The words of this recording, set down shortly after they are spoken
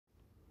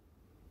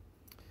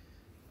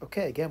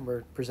Okay, again,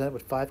 we're presented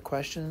with 5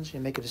 questions. You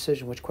make a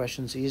decision which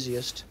question's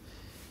easiest.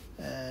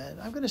 And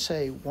I'm going to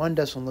say 1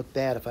 doesn't look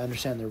bad if I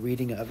understand the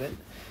reading of it.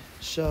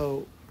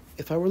 So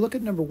if I were to look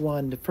at number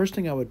 1, the first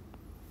thing I would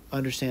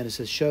understand is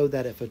to show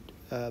that if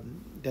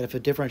a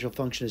differential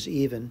function is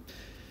even.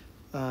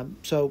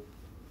 So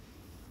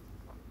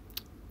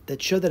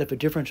that show that if a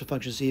differential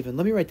function is even.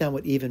 Let me write down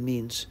what even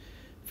means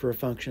for a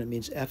function. It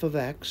means f of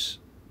x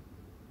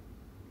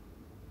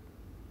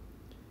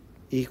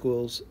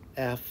equals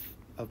f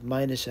of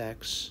minus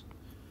x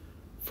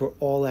for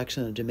all x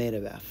in a domain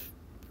of f.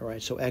 All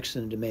right, so x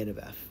in a domain of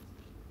f.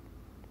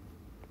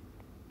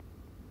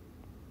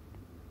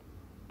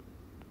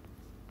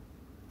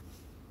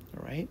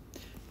 All right,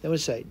 then we'll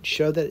say,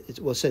 show that,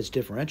 it says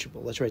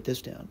differentiable. Let's write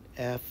this down.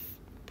 F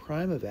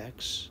prime of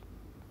x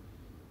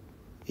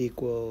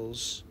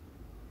equals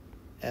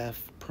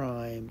f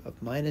prime of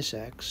minus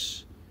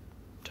x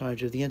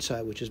times the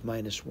inside, which is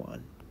minus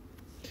 1.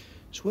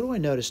 So what do I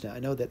notice now? I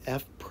know that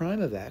f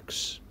prime of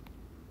x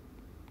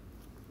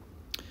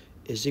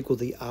is equal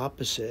to the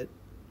opposite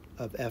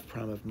of f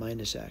prime of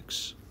minus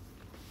x.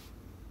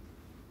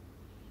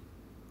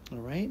 All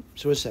right,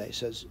 so what does it say? It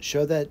says,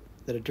 show that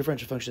a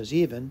differential function is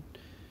even.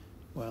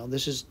 Well,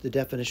 this is the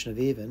definition of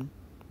even.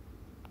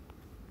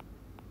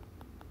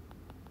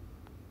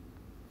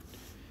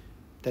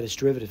 That its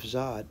derivative is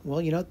odd.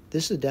 Well, you know,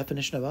 this is the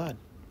definition of odd.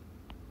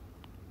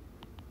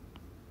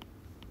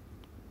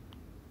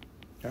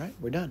 All right,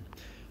 we're done.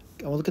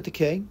 I want to look at the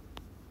k.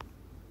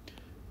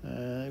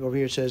 Over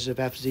here it says if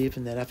f is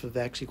even, then f of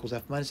x equals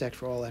f minus x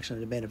for all x in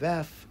the domain of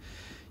f.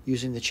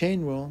 Using the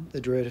chain rule, the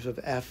derivative of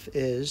f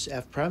is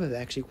f prime of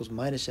x equals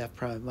minus f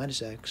prime of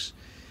minus x.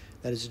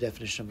 That is the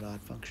definition of an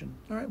odd function.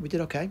 All right, we did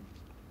okay.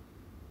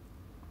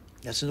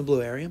 That's in the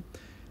blue area.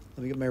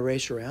 Let me get my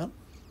eraser out.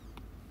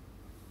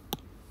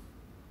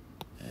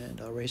 And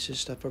I'll erase this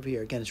stuff over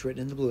here. Again, it's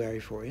written in the blue area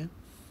for you.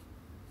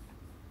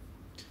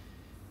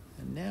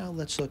 And now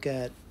let's look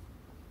at,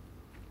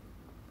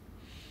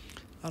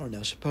 I don't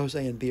know, suppose a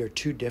and b are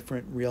 2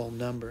 different real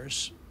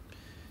numbers.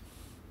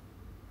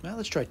 Well,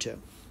 let's try 2.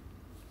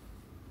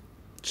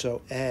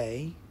 So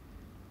a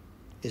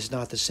is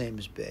not the same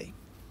as b.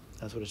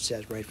 That's what it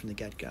says right from the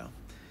get-go.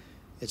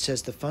 It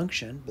says the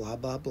function, blah,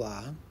 blah,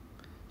 blah,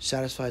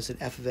 satisfies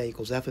that f of a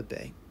equals f of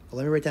b. Well,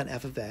 let me write down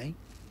f of a.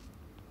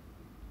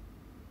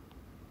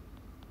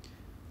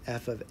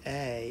 F of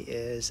a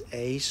is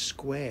a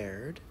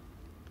squared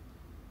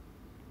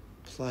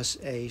plus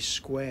a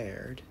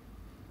squared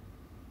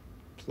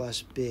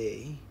plus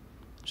b.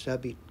 So that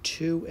would be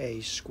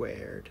 2a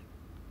squared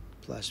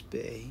plus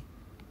b.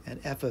 And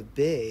f of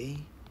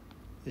b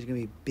is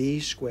going to be b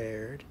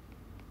squared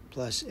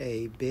plus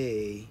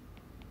ab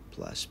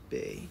plus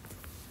b.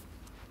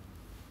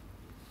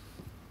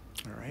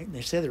 All right, and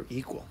they say they're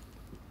equal.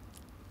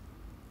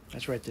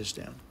 Let's write this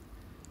down.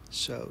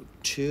 So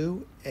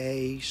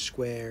 2a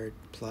squared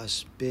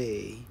plus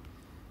b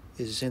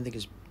is the same thing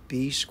as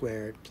b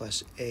squared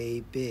plus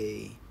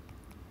ab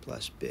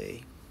plus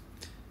b.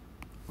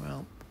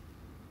 Well,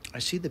 I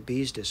see the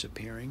b's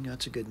disappearing.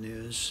 That's a good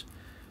news.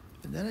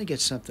 And then I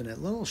get something a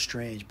little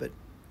strange, but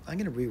I'm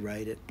going to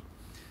rewrite it.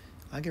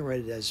 I can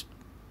write it as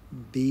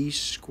b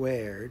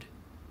squared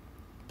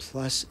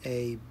plus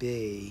ab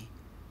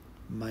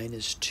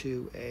minus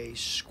 2a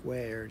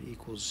squared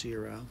equals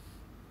 0.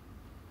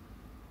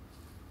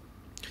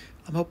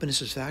 I'm hoping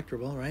this is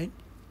factorable, right?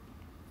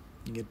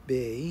 You get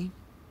b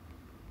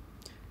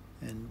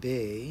and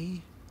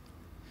b.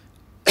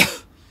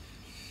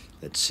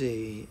 Let's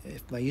see,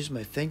 if I use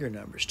my finger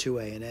numbers,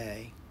 2a and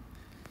a.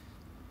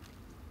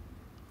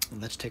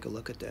 And let's take a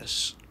look at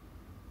this.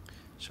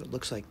 So it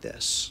looks like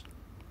this.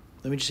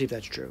 Let me just see if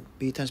that's true.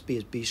 B times b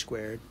is b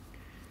squared.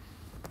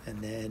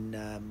 And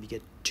then you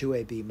get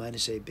 2ab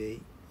minus ab.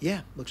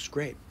 Yeah, looks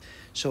great.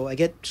 So I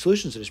get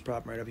solutions to this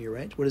problem right over here,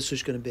 right? What is the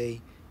solution going to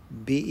be?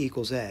 B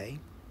equals a.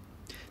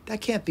 That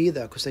can't be,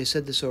 though, because they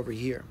said this over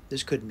here.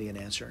 This couldn't be an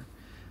answer.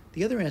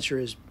 The other answer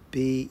is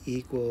b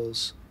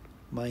equals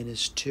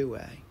minus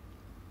 2a.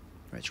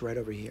 Right, it's right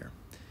over here.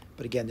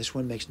 But again, this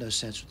one makes no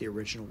sense with the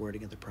original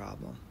wording of the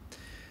problem.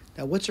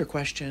 Now, what's our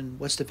question?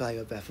 What's the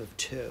value of f of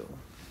 2?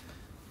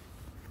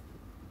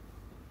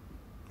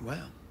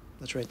 Wow,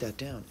 let's write that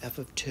down. F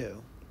of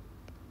 2.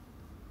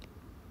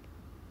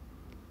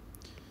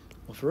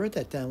 Well, if we write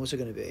that down, what's it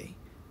going to be?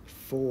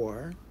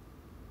 4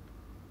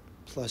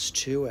 plus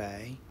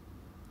 2a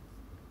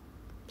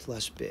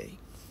plus b.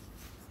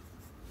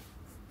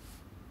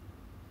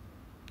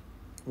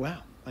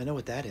 Wow, I know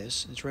what that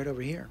is. It's right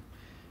over here.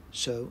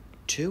 So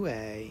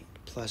 2a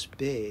plus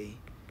b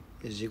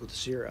is equal to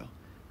 0.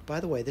 By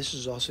the way, this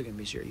is also going to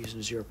be 0 using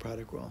the 0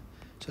 product rule.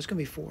 So it's going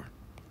to be 4. All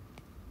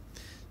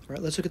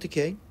right, let's look at the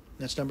key.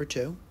 That's number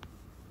 2.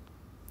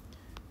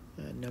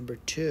 Number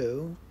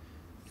 2,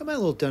 I might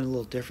have done a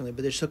little differently,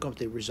 but they still come up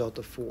with the result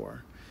of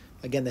 4.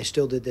 Again, they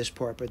still did this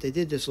part, but they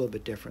did this a little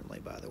bit differently,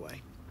 by the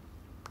way.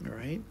 All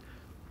right?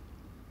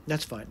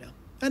 That's fine now.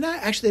 And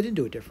actually, they didn't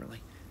do it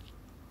differently.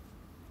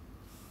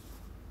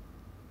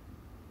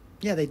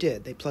 Yeah, they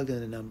did. They plugged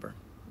in a number.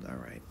 All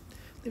right.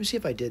 Let me see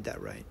if I did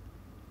that right.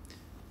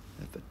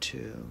 F of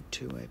 2,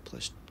 2a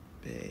plus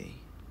b.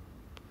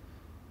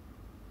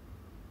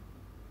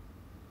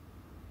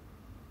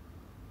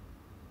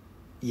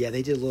 Yeah,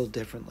 they did a little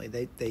differently.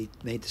 They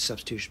made the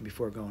substitution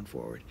before going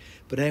forward.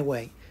 But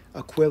anyway,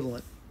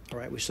 equivalent. All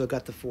right, we still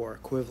got the 4.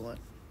 Equivalent.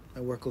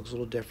 My work looks a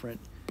little different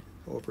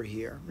over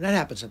here. And that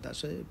happens sometimes.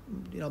 So,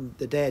 you know,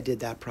 the day I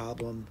did that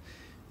problem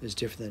is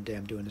different than the day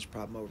I'm doing this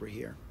problem over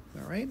here.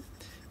 All right?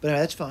 But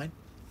anyway, that's fine.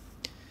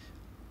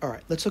 All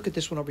right, let's look at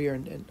this one over here.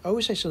 And I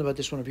always say something about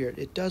this one over here.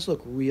 It does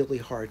look really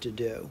hard to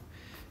do.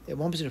 It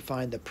wants me to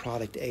find the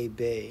product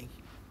AB.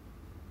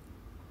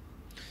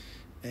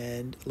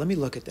 And let me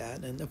look at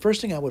that. And the first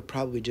thing I would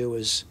probably do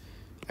is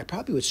I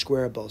probably would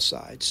square both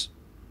sides.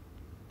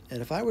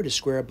 And if I were to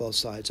square both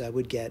sides, I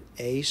would get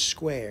a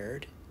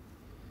squared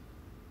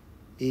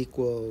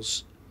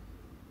equals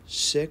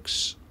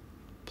 6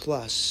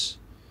 plus,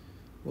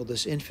 well,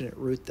 this infinite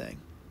root thing,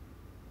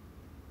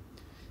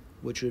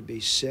 which would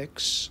be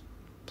 6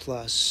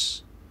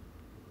 plus,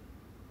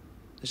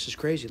 this is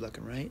crazy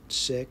looking, right?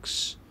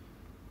 6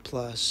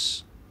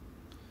 plus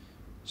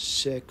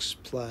 6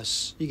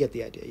 plus, you get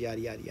the idea,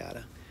 yada, yada,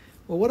 yada.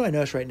 Well, what do I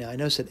notice right now? I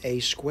notice that a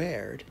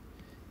squared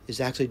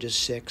is actually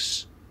just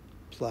 6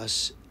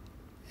 plus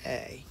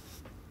a.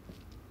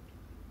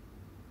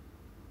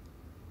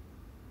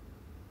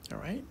 All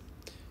right?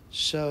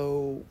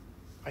 So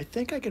I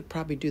think I could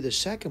probably do the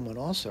second one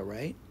also,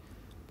 right?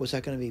 What's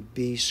that going to be?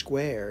 B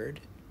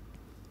squared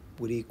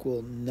would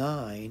equal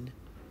 9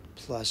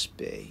 plus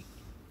b.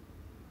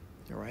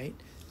 All right?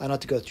 I don't have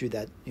to go through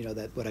that, you know,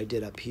 that what I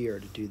did up here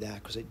to do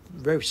that because they're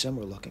very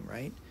similar looking,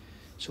 right?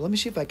 So let me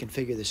see if I can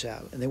figure this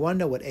out. And they want to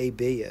know what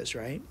AB is,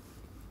 right?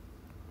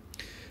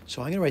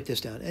 So I'm going to write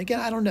this down. And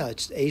again, I don't know.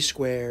 It's a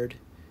squared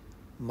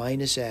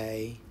minus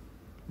a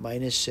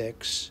minus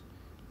 6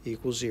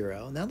 equals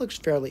 0. And that looks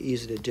fairly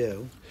easy to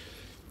do.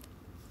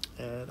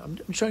 And I'm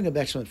trying to go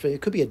back to something.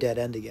 It could be a dead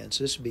end again.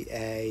 So this would be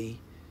a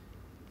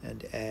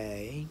and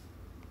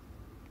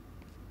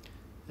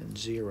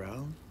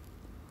 0.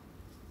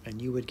 And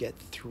you would get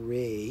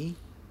 3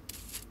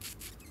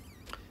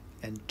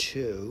 and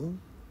 2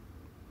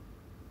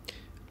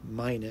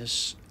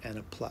 minus and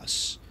a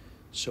plus.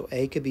 So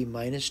a could be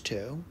minus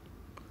 2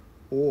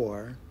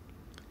 or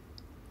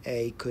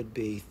a could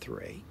be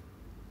 3.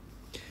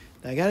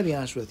 Now I got to be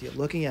honest with you,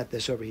 looking at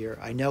this over here,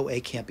 I know a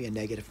can't be a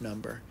negative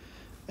number.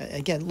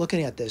 Again,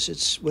 looking at this,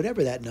 it's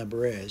whatever that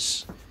number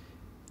is,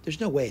 there's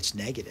no way it's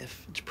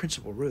negative. It's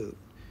principal root.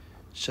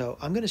 So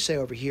I'm going to say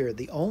over here,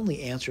 the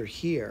only answer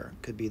here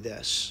could be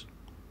this.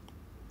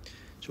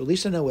 So at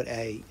least I know what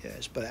A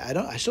is, but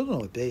I still don't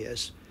know what B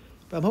is.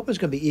 But I'm hoping it's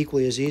going to be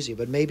equally as easy,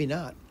 but maybe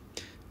not.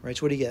 Right,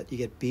 so what do you get? You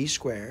get B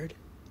squared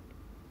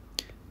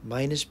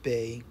minus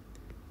B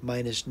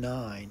minus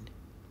 9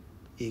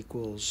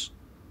 equals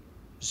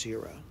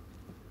 0.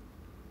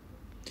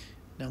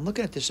 Now I'm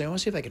looking at this, I want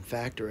to see if I can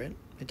factor it.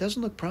 It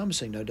doesn't look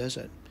promising, though, does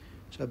it?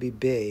 So it'll be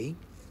B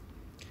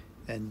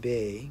and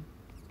B,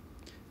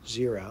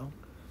 0.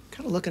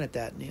 Kind of looking at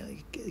that, you know,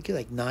 you get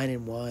like 9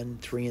 and 1,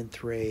 3 and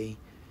 3.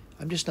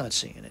 I'm just not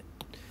seeing it.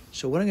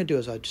 So what I'm going to do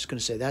is I'm just going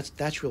to say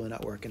that's really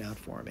not working out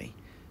for me.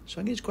 So I'm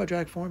going to use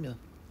quadratic formula.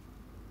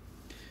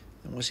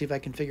 And we'll see if I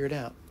can figure it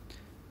out.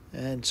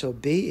 And so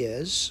B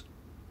is,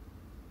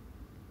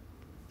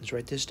 let's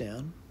write this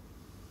down,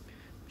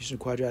 using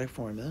quadratic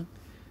formula.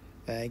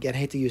 Again, I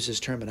hate to use this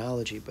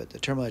terminology, but the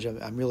terminology,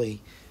 I'm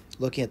really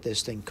looking at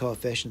this thing,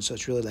 coefficients, so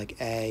it's really like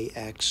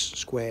ax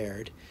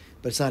squared,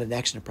 but it's not an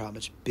x in the problem,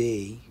 it's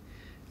b,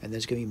 and then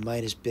it's going to be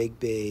minus big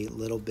B,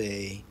 little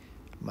b,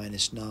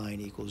 minus 9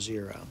 equals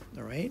 0,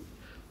 all right?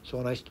 So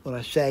when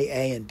I say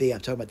a and b, I'm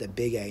talking about the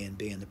big A and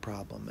B in the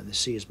problem, and the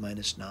c is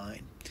minus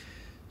 9.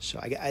 So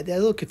that's a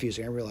little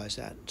confusing, I realize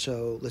that.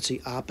 So let's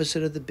see,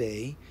 opposite of the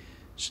b,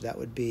 so that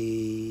would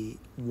be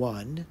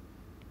 1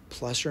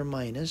 plus or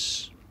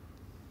minus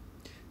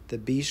the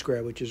b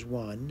squared, which is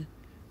 1,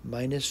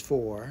 minus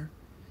 4,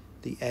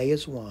 the a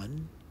is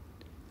 1,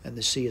 and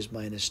the c is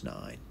minus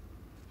 9.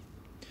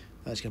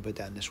 I was going to put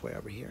that in this way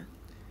over here.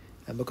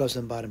 And because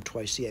on the bottom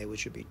twice the a,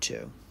 which would be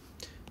 2.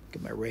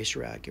 Get my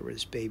eraser out, get rid of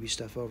this baby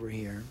stuff over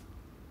here.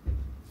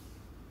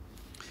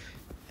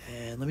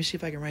 And let me see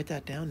if I can write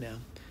that down now.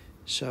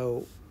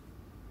 So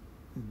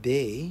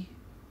b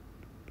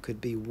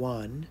could be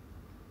 1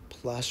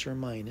 plus or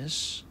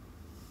minus,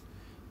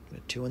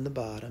 2 in the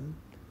bottom.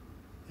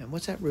 And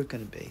what's that root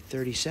going to be?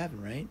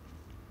 37, right?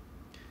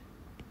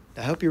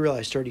 I hope you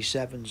realize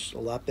 37 is a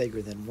lot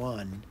bigger than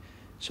 1.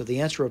 So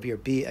the answer over here,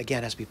 B,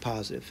 again, has to be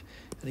positive.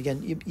 And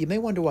again, you may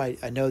wonder why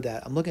I know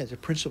that. I'm looking at the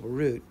principal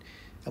root,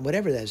 and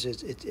whatever that is,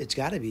 it's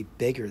got to be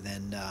bigger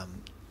than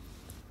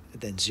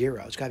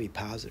 0. It's got to be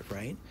positive,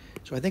 right?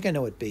 So I think I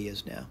know what B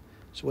is now.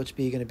 So what's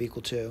B going to be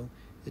equal to?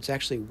 It's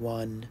actually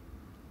 1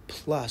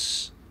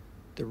 plus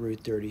the root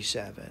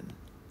 37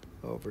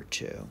 over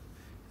 2.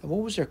 And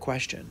what was their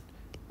question?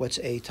 What's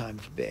A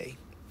times B?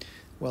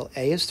 Well,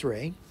 A is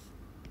 3,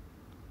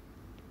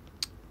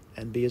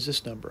 and B is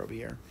this number over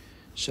here.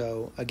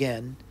 So,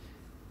 again,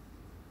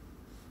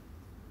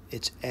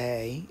 it's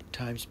a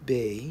times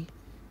b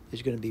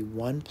is going to be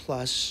 1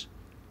 plus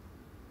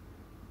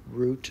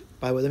root,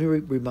 by the way, let me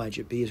remind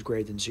you, b is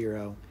greater than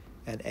 0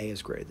 and a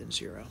is greater than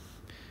 0.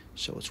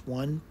 So it's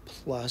 1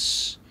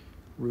 plus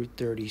root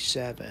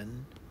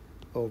 37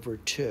 over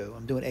 2.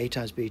 I'm doing a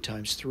times b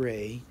times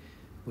 3,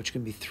 which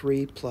can be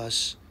 3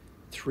 plus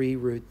 3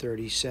 root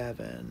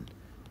 37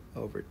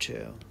 over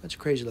 2. That's a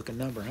crazy looking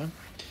number, huh?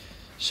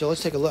 So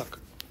let's take a look.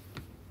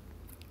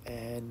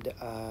 And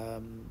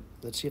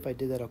let's see if I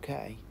did that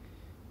okay.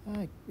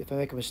 If I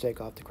make a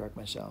mistake, I'll have to correct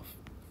myself.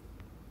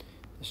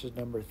 This is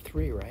number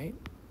 3, right?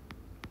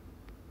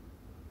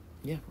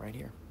 Yeah, right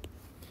here.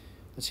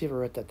 Let's see if I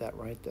wrote that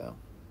right, though.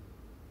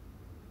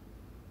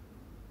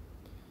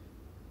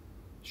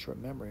 Short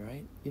memory,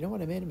 right? You know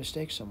what? I made a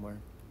mistake somewhere.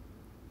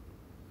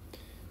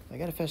 I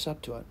got to fess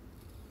up to it.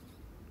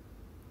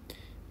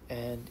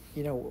 And,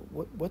 you know,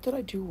 what did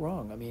I do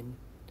wrong? I mean,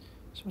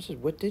 someone says,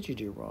 what did you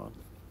do wrong?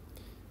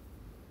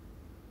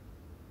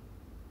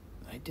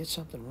 I did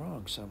something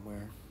wrong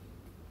somewhere.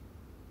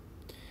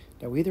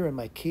 Now, either in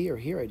my key or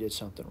here I did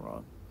something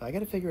wrong. I got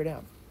to figure it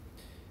out.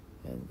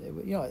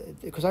 And, you know,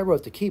 because I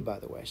wrote the key, by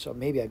the way, so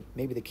maybe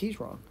the key's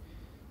wrong.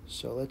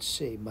 So let's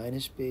see,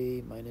 minus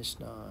b, minus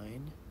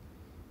 9.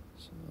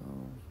 So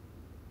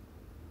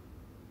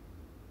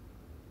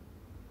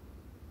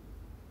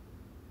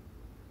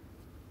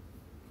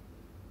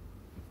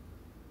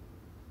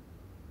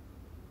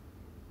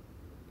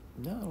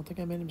no, I don't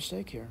think I made a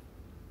mistake here.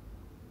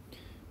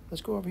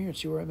 Let's go over here and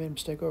see where I made a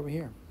mistake over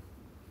here.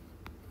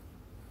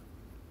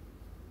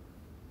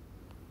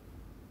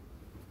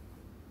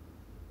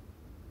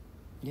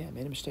 Yeah, I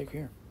made a mistake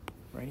here,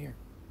 right here.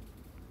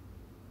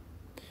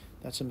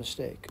 That's a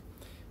mistake.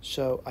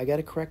 So I got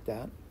to correct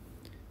that.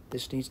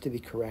 This needs to be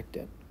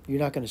corrected. You're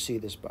not going to see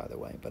this, by the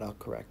way, but I'll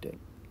correct it.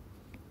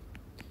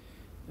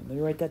 And let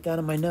me write that down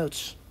in my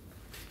notes.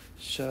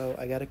 So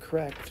I got to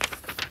correct.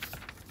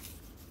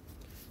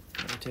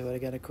 Let me tell you what I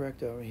got to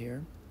correct over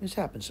here. This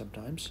happens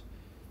sometimes.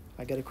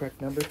 I got to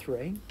correct number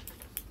 3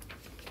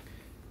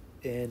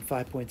 in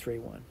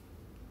 5.31.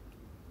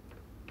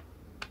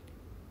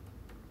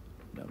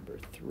 Number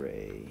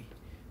 3.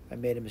 I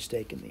made a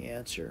mistake in the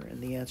answer,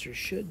 and the answer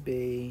should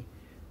be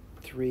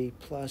 3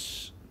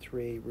 plus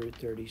 3 root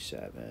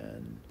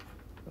 37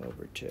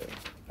 over 2.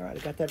 All right, I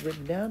got that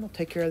written down. I'll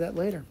take care of that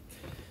later.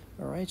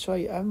 All right, so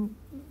I'm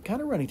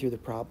kind of running through the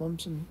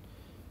problems, and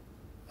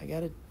I got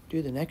to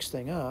do the next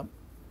thing up.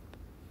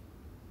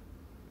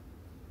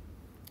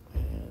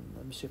 And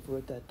let me see if I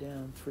wrote that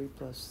down. 3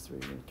 plus 3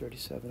 root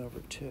 37 over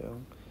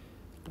 2.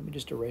 Let me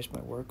just erase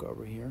my work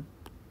over here.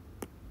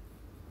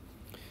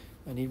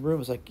 I need room.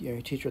 It's like, you know,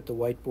 you teach at the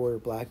whiteboard or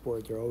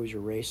blackboard, they're always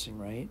erasing,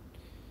 right?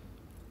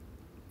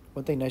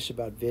 One thing nice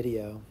about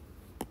video,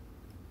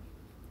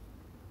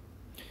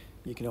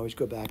 you can always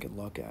go back and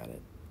look at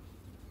it.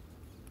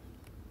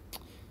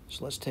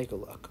 So let's take a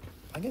look.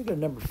 I'm going to go to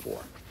number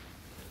 4.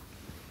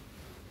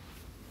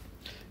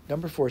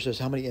 Number 4 says,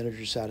 how many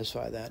integers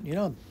satisfy that? You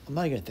know, I'm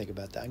not going to think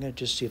about that. I'm going to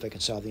just see if I can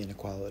solve the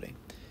inequality.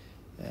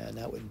 And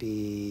that would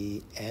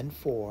be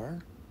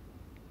n4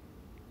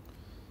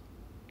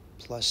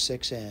 plus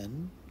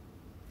 6n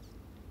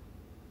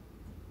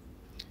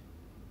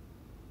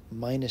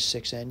minus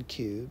 6n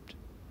cubed.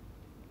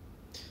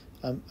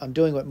 I'm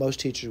doing what most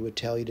teachers would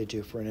tell you to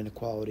do for an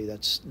inequality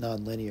that's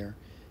nonlinear,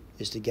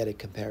 is to get it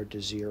compared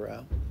to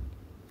 0.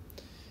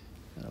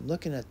 And I'm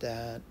looking at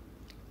that,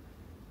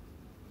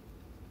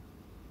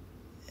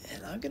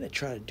 and I'm going to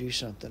try to do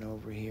something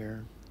over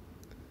here.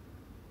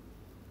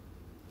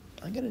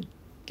 I'm going to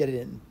get it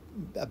in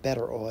a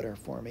better order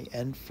for me.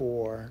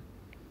 n4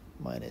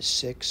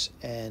 minus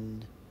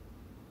 6n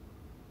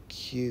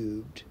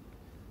cubed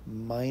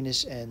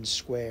minus n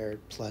squared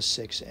plus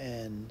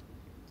 6n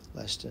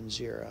less than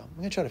 0. I'm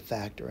going to try to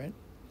factor it.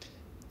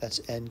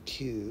 That's n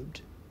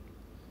cubed.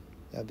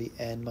 That would be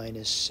n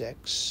minus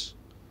 6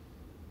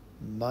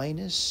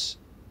 minus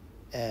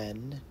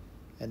n,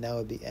 and that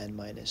would be n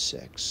minus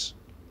 6.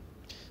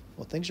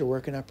 Well, things are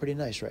working out pretty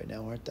nice right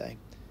now, aren't they?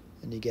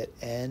 And you get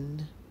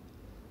n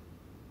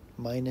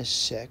minus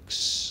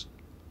 6,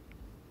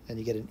 and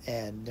you get an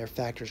n. There are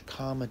factors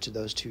common to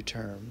those two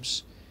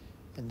terms.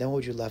 And then what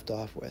would you left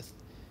off with?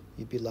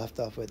 You'd be left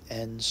off with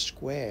n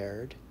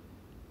squared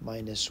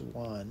minus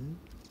 1.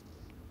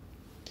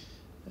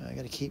 I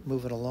got to keep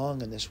moving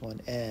along in this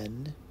one.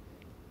 n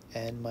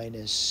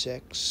minus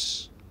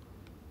 6,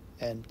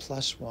 n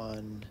plus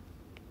 1,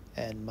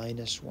 n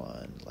minus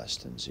 1 less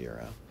than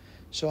 0.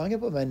 So I'm going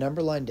to put my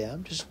number line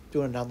down, just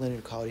doing a nonlinear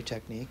equality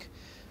technique.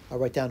 I'll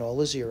write down all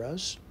the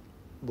zeros.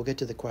 We'll get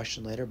to the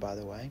question later, by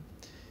the way.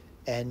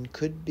 N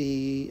could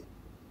be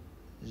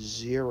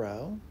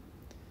 0,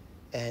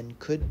 n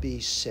could be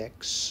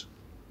 6.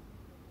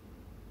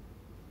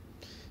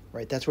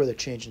 Right, that's where they're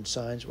changing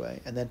signs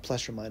way, and then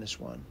plus or minus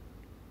 1.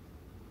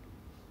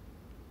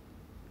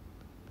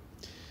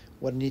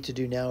 What I need to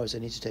do now is I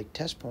need to take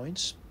test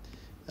points,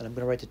 and I'm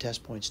going to write the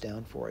test points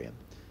down for you.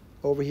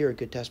 Over here, a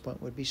good test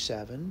point would be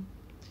 7.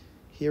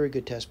 Here, a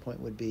good test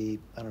point would be,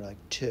 I don't know,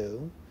 like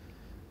 2.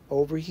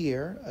 over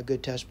here, a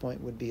good test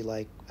point would be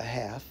like a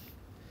half.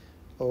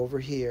 Over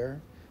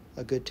here,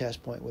 a good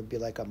test point would be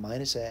like a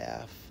minus a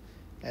half.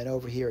 And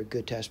over here, a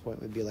good test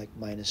point would be like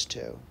minus 2.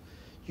 You're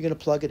going to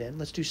plug it in.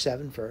 Let's do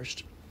 7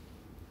 first.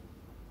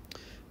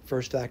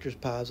 First factor is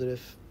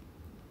positive,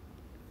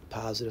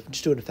 positive. I'm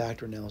just doing a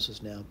factor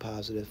analysis now.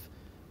 Positive,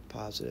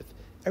 positive.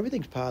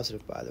 Everything's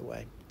positive, by the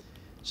way.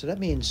 So that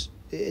means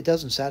it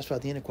doesn't satisfy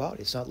the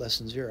inequality. It's not less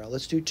than 0.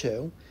 Let's do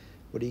 2.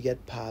 What do you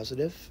get?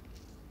 Positive,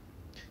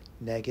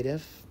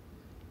 negative,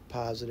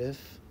 positive,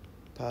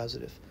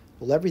 positive.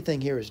 Well,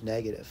 everything here is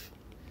negative.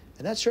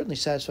 And that certainly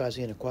satisfies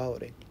the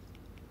inequality.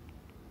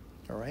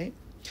 All right?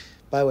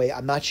 By the way,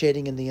 I'm not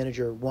shading in the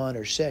integer 1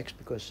 or 6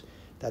 because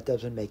that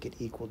doesn't make it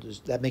equal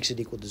to, that makes it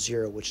equal to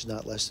 0, which is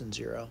not less than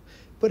 0.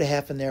 Put a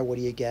half in there, what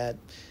do you get?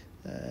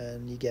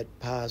 And you get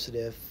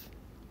positive,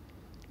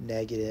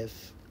 negative,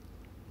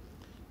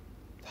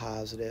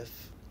 positive,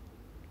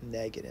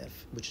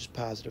 negative, which is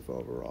positive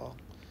overall.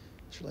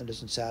 Certainly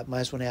doesn't sound,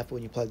 minus 1/2,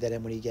 when you plug that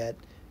in, what do you get?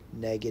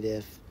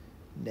 Negative,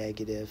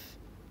 negative,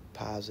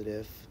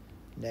 positive,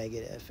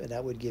 negative. And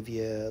that would give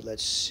you,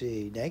 let's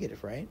see,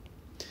 negative, right?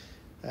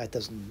 That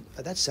doesn't,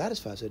 that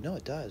satisfies it. No,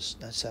 it does.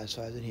 That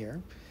satisfies it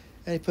here.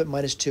 And you put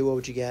minus 2, what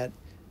would you get?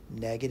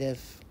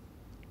 Negative,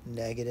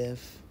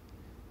 negative,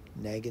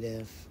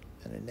 negative,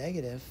 and a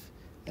negative.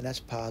 And that's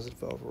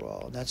positive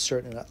overall. And that's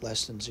certainly not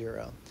less than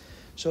 0.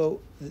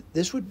 So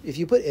this would, if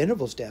you put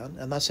intervals down,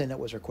 I'm not saying that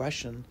was our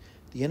question,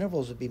 the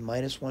intervals would be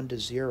minus 1 to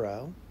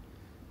 0.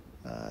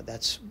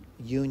 That's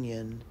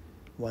union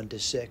 1 to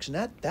 6.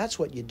 And that's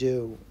what you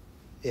do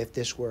if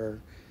this were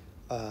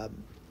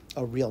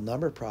a real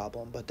number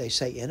problem, but they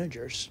say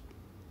integers.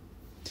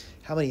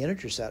 How many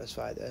integers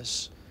satisfy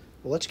this?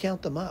 Well, let's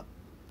count them up.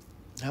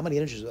 How many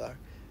integers are there?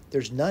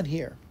 There's none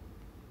here.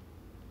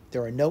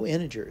 There are no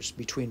integers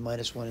between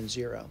minus 1 and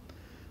 0.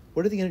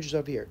 What are the integers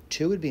over here?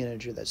 2 would be an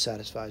integer that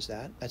satisfies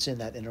that. That's in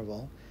that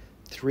interval.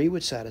 3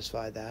 would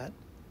satisfy that.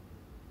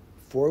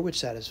 4 would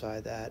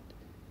satisfy that.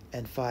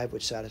 And 5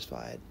 would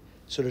satisfy it.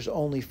 So there's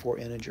only 4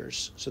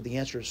 integers. So the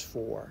answer is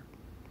 4.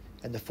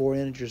 And the 4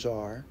 integers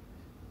are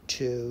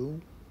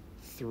 2,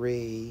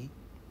 3,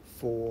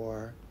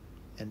 4,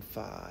 and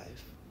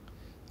 5.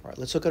 All right,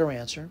 let's look at our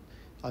answer.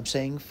 I'm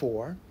saying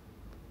 4.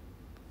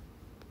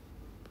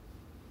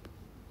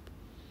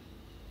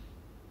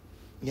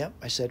 Yep,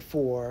 I said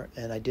 4,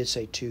 and I did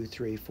say 2,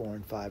 3, 4,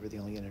 and 5 are the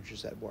only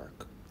integers that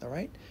work. All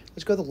right,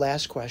 let's go to the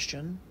last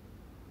question.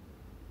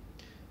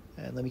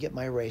 And let me get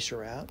my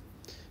eraser out.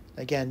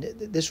 Again,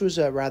 this was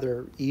a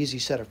rather easy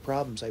set of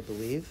problems, I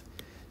believe.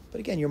 But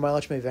again, your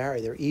mileage may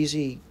vary. They're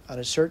easy on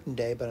a certain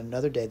day, but on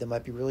another day, there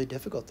might be really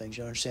difficult things.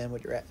 You don't understand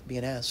what you're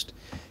being asked.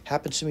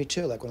 Happens to me,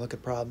 too. Like when I look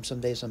at problems, some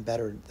days I'm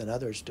better than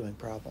others doing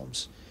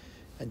problems.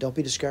 And don't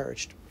be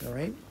discouraged, all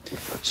right?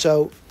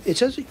 So it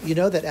says, you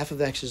know that f of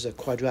x is a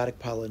quadratic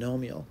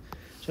polynomial.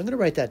 So I'm going to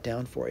write that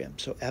down for you.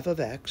 So f of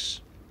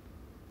x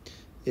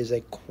is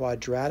a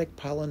quadratic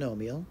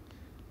polynomial,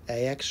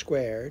 ax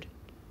squared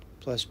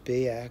plus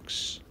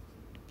bx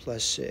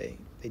plus c.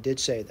 They did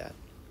say that,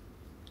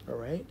 all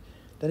right?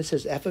 Then it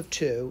says f of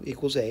 2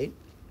 equals 8.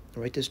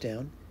 I'll write this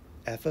down.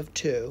 F of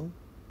 2,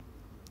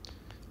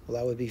 well,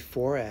 that would be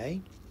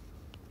 4a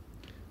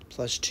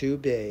plus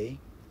 2b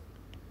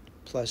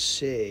plus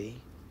c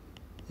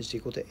is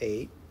equal to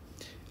 8.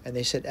 And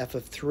they said f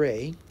of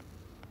 3,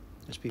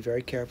 let's be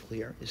very careful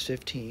here, is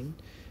 15.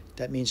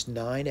 That means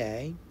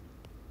 9a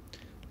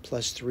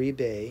plus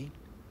 3b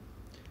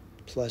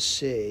plus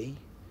c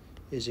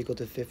is equal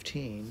to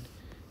 15.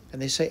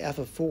 And they say f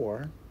of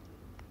 4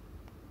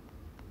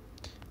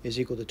 is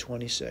equal to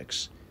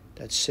 26.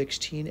 That's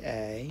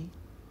 16a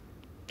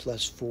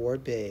plus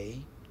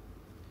 4b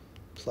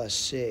plus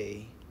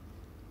c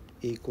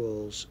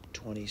equals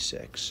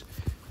 26.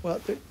 Well,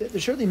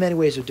 there's certainly many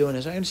ways of doing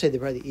this. I'm going to say that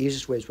probably the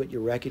easiest way is what you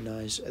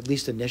recognize, at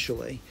least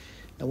initially.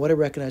 And what I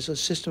recognize is a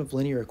system of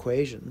linear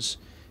equations.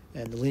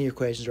 And the linear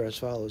equations are as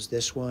follows.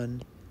 This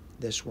one,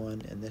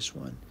 and this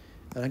one.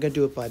 And I'm going to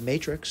do it by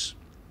matrix.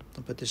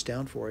 I'll put this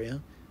down for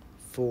you.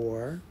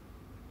 4,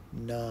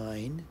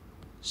 9,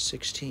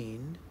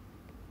 16,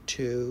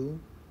 2,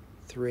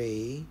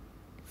 3,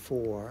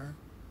 4,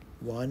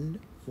 1,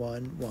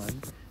 1,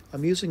 1.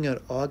 I'm using an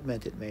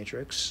augmented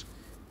matrix,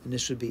 and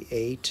this would be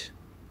 8,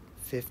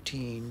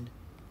 15,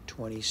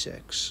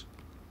 26.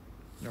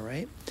 All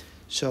right?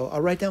 So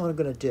I'll write down what I'm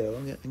going to do.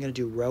 I'm going to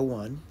do row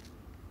 1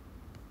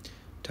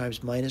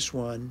 times minus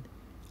 1.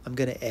 I'm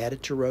going to add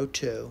it to row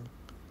 2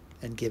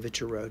 and give it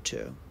to row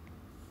 2.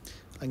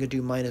 I'm going to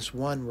do minus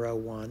 1 row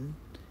 1,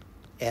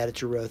 add it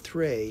to row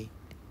 3,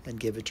 and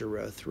give it to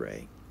row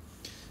 3.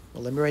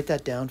 Well, let me write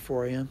that down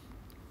for you,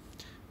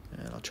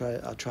 and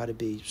I'll try to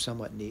be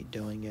somewhat neat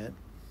doing it.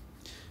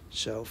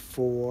 So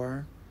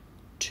 4,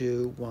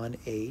 2, 1,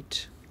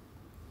 8.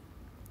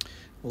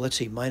 Well, let's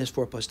see. Minus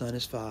 4 plus 9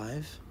 is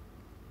 5.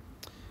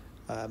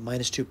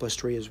 Minus 2 plus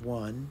 3 is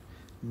 1.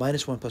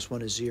 Minus 1 plus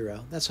 1 is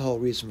 0. That's the whole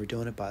reason we're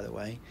doing it, by the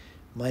way.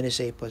 Minus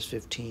 8 plus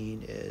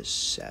 15 is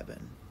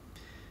 7.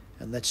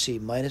 And let's see.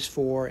 Minus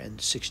 4 and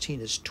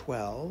 16 is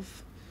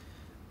 12.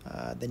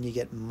 Then you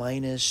get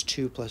minus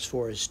 2 plus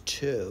 4 is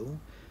 2.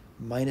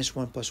 Minus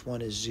 1 plus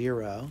 1 is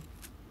 0.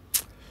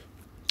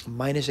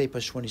 Minus 8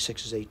 plus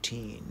 26 is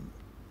 18.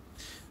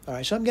 All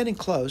right, so I'm getting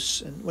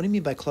close. And what do you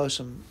mean by close?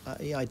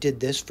 I did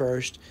this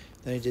first,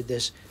 then I did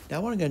this.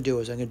 Now what I'm going to do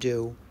is I'm going to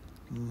do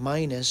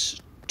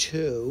minus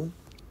 2,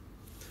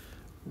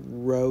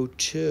 row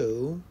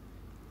 2,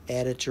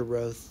 add it to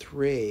row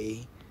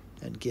 3,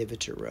 and give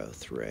it to row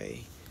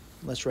 3.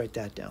 Let's write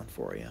that down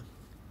for you.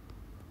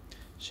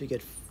 So you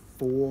get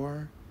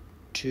 4,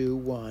 2,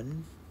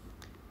 1,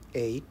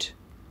 8,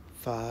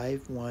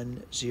 5,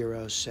 1,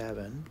 0,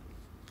 7.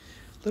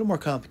 A little more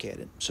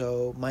complicated.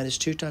 So minus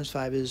 2 times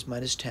 5 is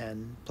minus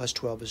 10, plus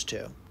 12 is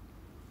 2.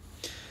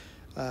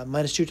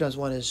 Minus 2 times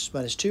 1 is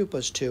minus 2,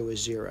 plus 2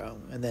 is 0.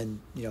 And then,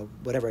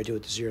 whatever I do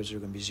with the zeros are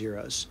going to be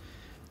zeros.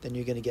 Then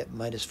you're going to get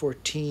minus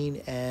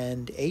 14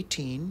 and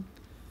 18,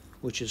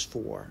 which is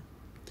 4.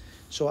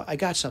 So I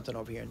got something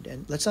over here.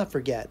 And let's not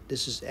forget,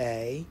 this is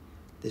A,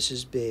 this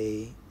is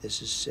B,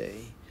 this is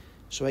C.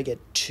 So I get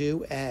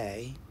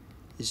 2A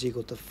is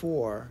equal to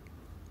 4,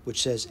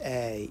 which says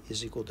A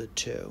is equal to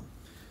 2.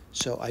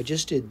 So I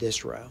just did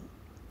this row.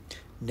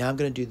 Now I'm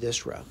going to do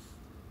this row.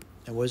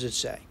 And what does it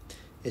say?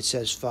 It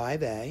says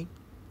 5A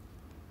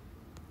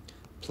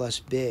plus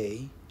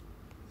B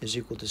is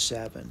equal to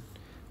 7.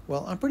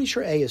 Well, I'm pretty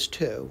sure A is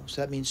 2,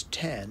 so that means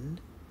 10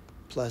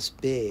 plus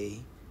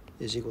B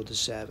is equal to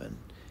 7.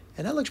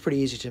 And that looks pretty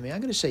easy to me. I'm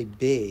going to say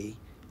B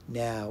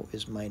now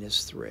is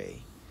minus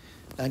 3.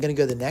 Now I'm going to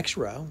go to the next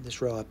row,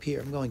 this row up here.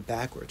 I'm going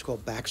backwards. It's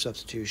called back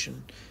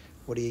substitution.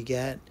 What do you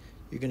get?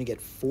 You're going to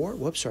get 4.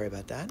 Whoops, sorry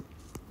about that.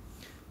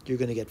 You're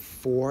going to get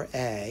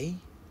 4A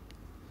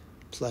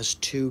plus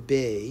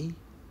 2B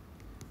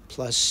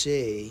plus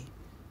C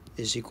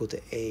is equal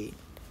to 8.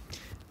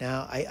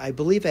 Now, I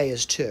believe A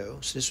is 2,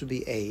 so this would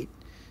be 8.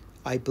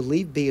 I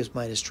believe B is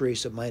minus 3,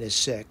 so minus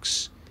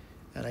 6.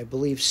 And I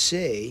believe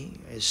C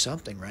is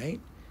something,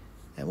 right?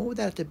 And what would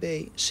that have to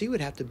be? C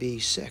would have to be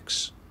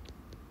 6.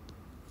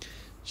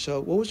 So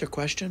what was the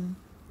question?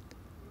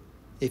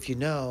 If you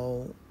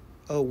know,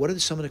 what are the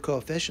sum of the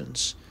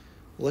coefficients?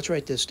 Well, let's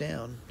write this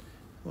down.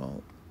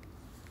 Well,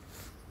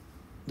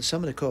 the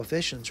sum of the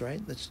coefficients,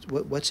 right?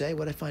 What's A?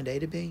 What did I find A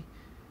to be?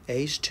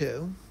 A is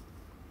 2,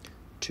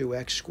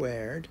 2x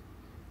squared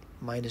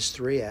minus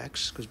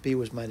 3x, because B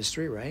was minus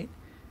 3, right?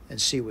 And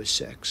C was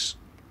 6.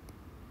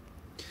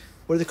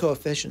 What are the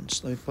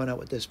coefficients? Let me point out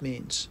what this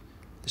means.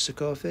 This is a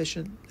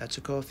coefficient, that's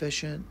a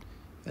coefficient,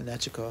 and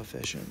that's a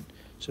coefficient.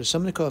 So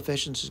sum of the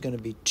coefficients is going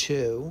to be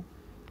 2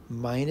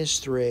 minus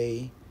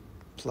 3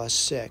 plus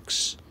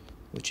 6,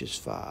 which is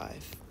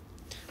 5.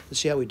 Let's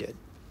see how we did.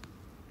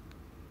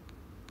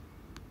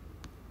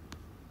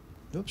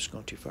 Oops,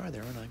 going too far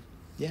there, aren't I?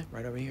 Yeah,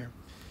 right over here.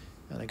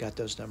 And I got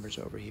those numbers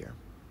over here.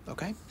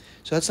 Okay?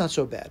 So that's not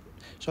so bad.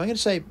 So I'm going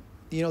to say,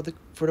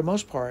 for the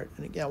most part,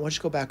 and again, once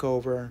you go back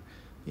over,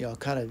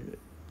 kind of,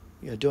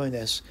 doing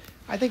this,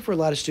 I think for a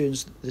lot of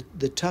students,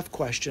 the tough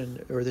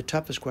question, or the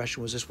toughest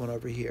question was this one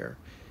over here.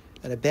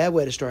 And a bad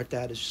way to start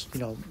that is,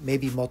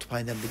 maybe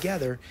multiplying them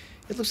together.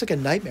 It looks like a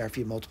nightmare if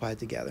you multiply it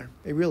together.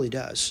 It really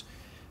does.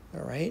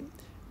 All right?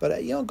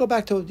 But, go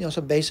back to,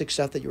 some basic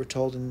stuff that you were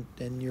told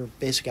in your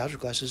basic algebra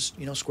classes.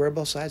 Square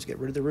both sides, get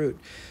rid of the root.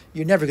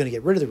 You're never going to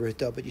get rid of the root,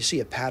 though, but you see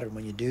a pattern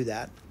when you do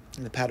that.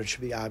 And the pattern should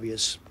be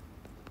obvious.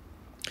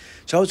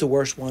 So that was the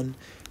worst one.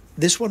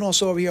 This one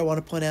also over here, I want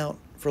to point out,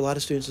 for a lot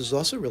of students, is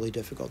also really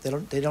difficult.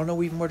 They don't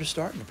know even where to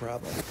start in the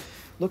problem.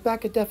 Look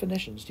back at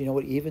definitions. Do you know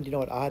what even? Do you know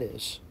what odd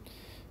is?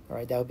 All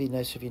right, that would be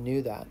nice if you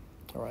knew that.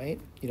 All right,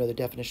 the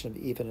definition of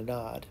even and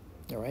odd.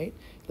 All right,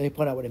 let me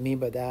point out what I mean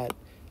by that.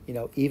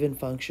 Even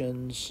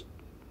functions,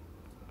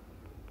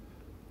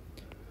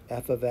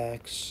 f of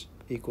x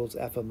equals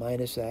f of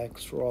minus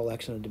x for all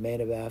x in the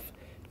domain of f,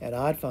 and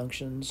odd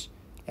functions,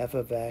 f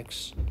of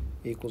x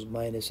equals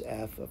minus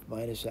f of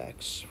minus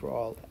x for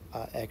all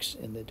x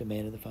in the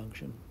domain of the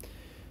function.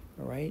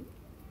 All right,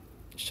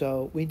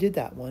 so we did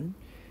that one.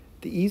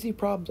 The easy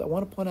problems, I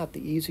want to point out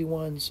the easy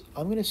ones.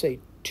 I'm going to say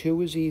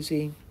 2 is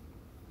easy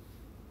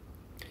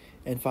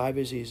and 5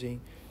 is easy.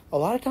 A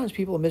lot of times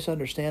people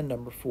misunderstand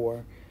number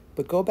 4,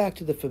 but go back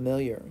to the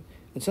familiar.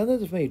 And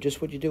sometimes the familiar,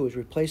 just what you do is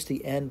replace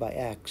the n by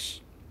x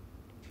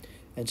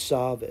and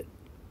solve it.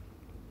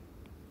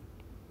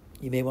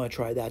 You may want to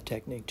try that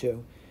technique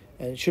too.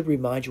 And it should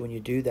remind you when you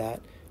do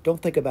that.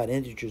 Don't think about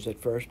integers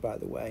at first, by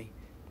the way.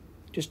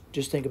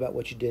 Just think about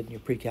what you did in your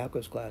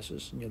pre-calculus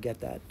classes, and you'll get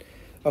that.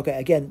 Okay,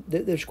 again,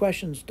 there's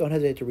questions. Don't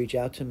hesitate to reach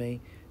out to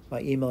me. My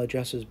email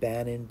address is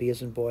Bannon, B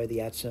as in boy, the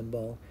 @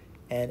 symbol,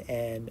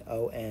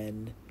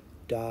 NNON.US.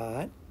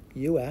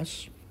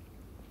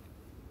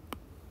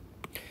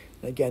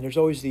 And again, there's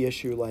always the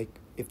issue, like,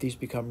 if these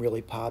become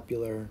really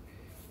popular,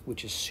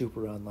 which is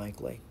super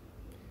unlikely.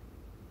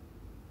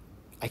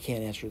 I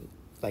can't answer,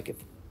 like,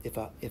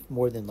 if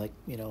more than, like,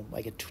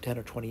 I get 10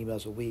 or 20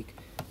 emails a week,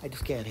 I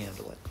just can't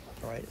handle it,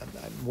 all right?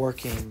 I'm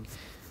working,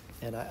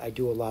 and I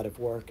do a lot of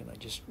work, and I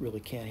just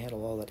really can't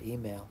handle all that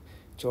email.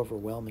 It's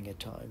overwhelming at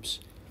times.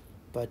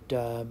 But,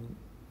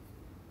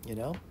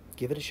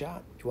 give it a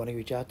shot. If you want to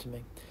reach out to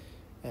me,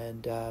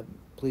 and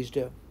please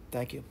do.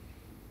 Thank you.